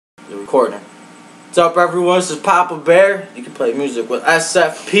You're recording. What's up, everyone? This is Papa Bear. You can play music with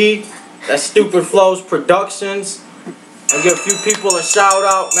SFP. That's Stupid Flows Productions. I'll give a few people a shout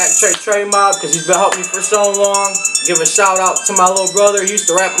out. Matt Trey Mob, because he's been helping me for so long. Give a shout out to my little brother. He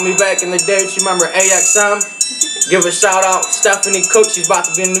used to rap with me back in the day. You remember AXM? Give a shout out Stephanie Cook. She's about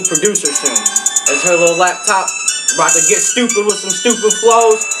to be a new producer soon. That's her little laptop. We're about to get stupid with some stupid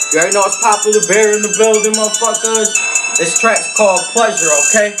flows. You already know it's Papa the Bear in the building, motherfuckers. This track's called Pleasure,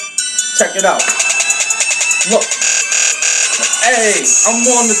 okay? Check it out. Look. Hey, I'm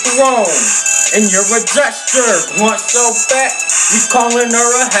on the throne. And you're a gesture, blunt so fat, we calling her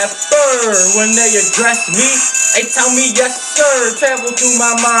a heifer. When they address me, they tell me yes sir. Travel through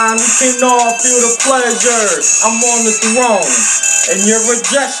my mind, we can all feel the pleasure. I'm on the throne, and you're a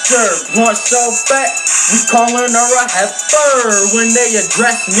gesture, blunt so fat, we calling her a heifer. When they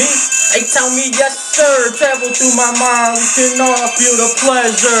address me, they tell me yes sir. Travel through my mind, we can all feel the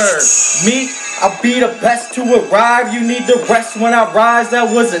pleasure. Me, I'll be the best to arrive. You need to rest when I rise.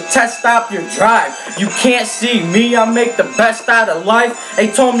 That was a test, stop your drive. You can't see me, I make the best out of life. They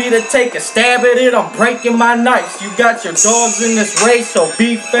told me to take a stab at it, I'm breaking my knives. You got your dogs in this race, so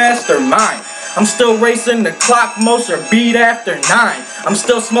be faster, mine. I'm still racing the clock, most are beat after 9. I'm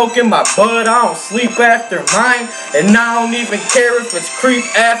still smoking my bud, I don't sleep after mine. And I don't even care if it's creep,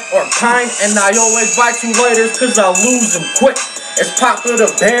 F, or pine. And I always buy 2 lighters cause I lose them quick. It's Papa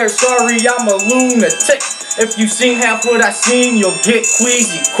the Bear, sorry I'm a lunatic. If you seen half what I seen, you'll get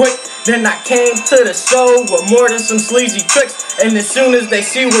queasy quick. Then I came to the show with more than some sleazy tricks. And as soon as they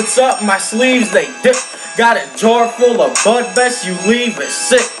see what's up, my sleeves they dip. Got a jar full of bud, best you leave it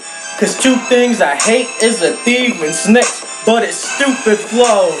sick. Cause 2 things I hate is a thief and snitch. But it's stupid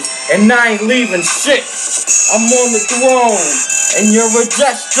flows, and I ain't leaving shit. I'm on the throne, and you're a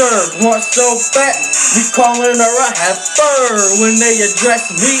gesture, blunt so fat, we calling her a heifer. When they address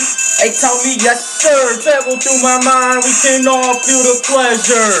me, they tell me yes sir. Travel through my mind, we can all feel the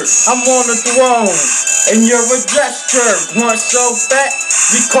pleasure. I'm on the throne, and you're a gesture, blunt so fat,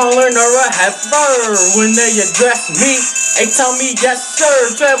 we calling her a heifer. When they address me, they tell me yes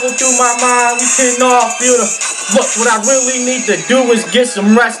sir. Travel through my mind, we can all feel the. Look, what I really need to do is get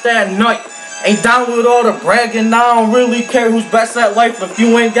some rest at night. Ain't down with all the bragging, I don't really care who's best at life. If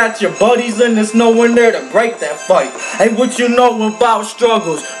you ain't got your buddies and there's no one there to break that fight. Hey, what you know about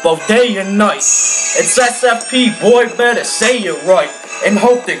struggles, both day and night? It's SFP, boy, better say it right. And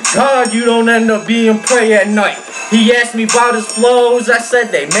hope to God you don't end up being prey at night. He asked me about his flows, I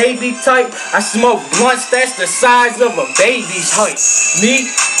said they may be tight. I smoke blunts that's the size of a baby's height.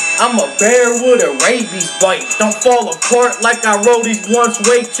 Me, I'm a bear with a rabies bite. Don't fall apart like I roll these blunts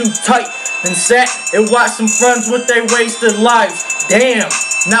way too tight. Then sat and watched some friends with their wasted lives. Damn,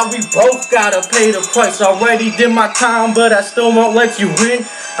 now we both gotta pay the price. Already did my time, but I still won't let you in.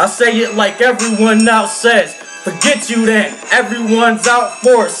 I'll say it like everyone else says. Forget you then, everyone's out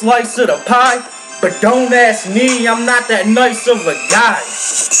for a slice of the pie. But don't ask me, I'm not that nice of a guy.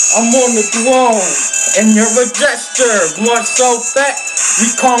 I'm on the throne, and you're a gesture, blunt so fat,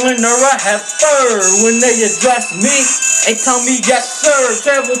 we calling her a heifer. When they address me, they tell me yes sir.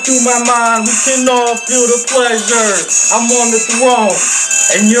 Travel through my mind, we can all feel the pleasure. I'm on the throne,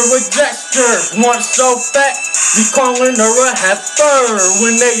 and you're a gesture, blunt so fat, we calling her a heifer.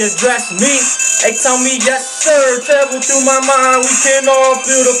 When they address me, they tell me yes sir. Travel through my mind, we can all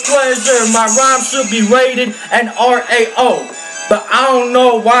feel the pleasure. My rhyme should be rated an RAO, but I don't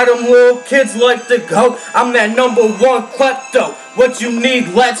know why them little kids like to go. I'm that #1 klepto. What you need,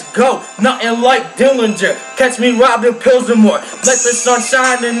 let's go. Nothing like Dillinger. Catch me robbing pills and more. Let the sun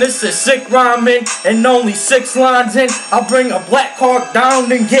shine, and this is sick rhyming. And only 6 lines in, I'll bring a Black Hawk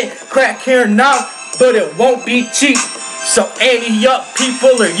down and get crack here now, but it won't be cheap. So ante up,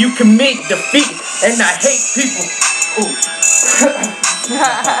 people, or you can meet defeat. And I hate people. Ooh.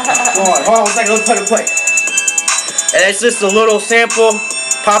 Hold on 1 second, let's play. And it's just a little sample.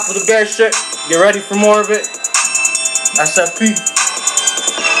 Papa the Bear shit. Get ready for more of it. SFP.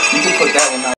 You can put that one out.